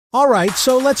Alright,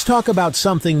 so let's talk about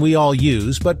something we all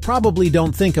use but probably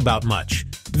don't think about much.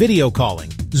 Video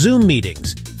calling, Zoom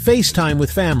meetings, FaceTime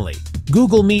with family,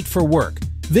 Google Meet for work.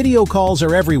 Video calls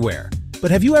are everywhere.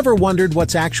 But have you ever wondered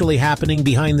what's actually happening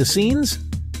behind the scenes?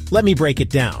 Let me break it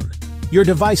down. Your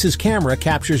device's camera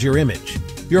captures your image.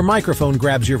 Your microphone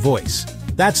grabs your voice.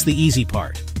 That's the easy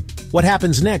part. What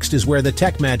happens next is where the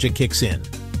tech magic kicks in.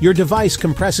 Your device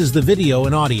compresses the video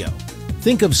and audio.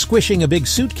 Think of squishing a big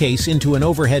suitcase into an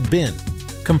overhead bin.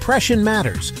 Compression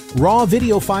matters. Raw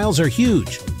video files are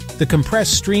huge. The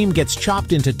compressed stream gets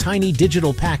chopped into tiny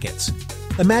digital packets.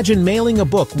 Imagine mailing a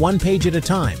book one page at a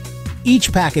time.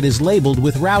 Each packet is labeled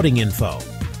with routing info.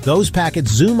 Those packets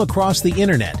zoom across the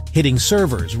internet, hitting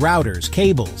servers, routers,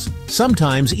 cables,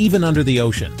 sometimes even under the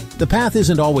ocean. The path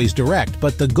isn't always direct,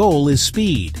 but the goal is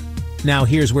speed. Now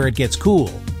here's where it gets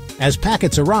cool. As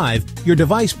packets arrive, your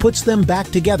device puts them back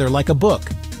together like a book.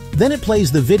 Then it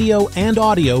plays the video and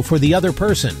audio for the other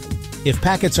person. If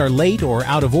packets are late or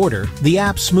out of order, the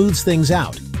app smooths things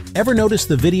out. Ever notice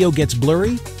the video gets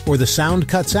blurry or the sound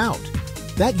cuts out?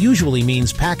 That usually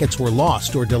means packets were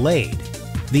lost or delayed.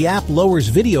 The app lowers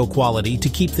video quality to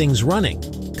keep things running,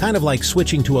 kind of like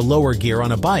switching to a lower gear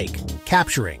on a bike,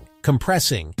 capturing,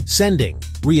 compressing, sending,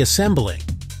 reassembling.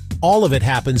 All of it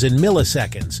happens in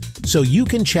milliseconds, so you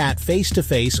can chat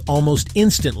face-to-face almost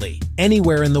instantly,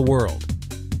 anywhere in the world.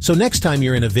 So next time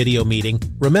you're in a video meeting,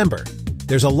 remember,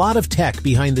 there's a lot of tech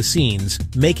behind the scenes,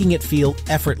 making it feel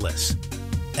effortless.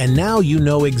 And now you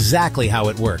know exactly how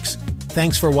it works.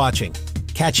 Thanks for watching.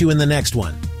 Catch you in the next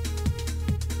one.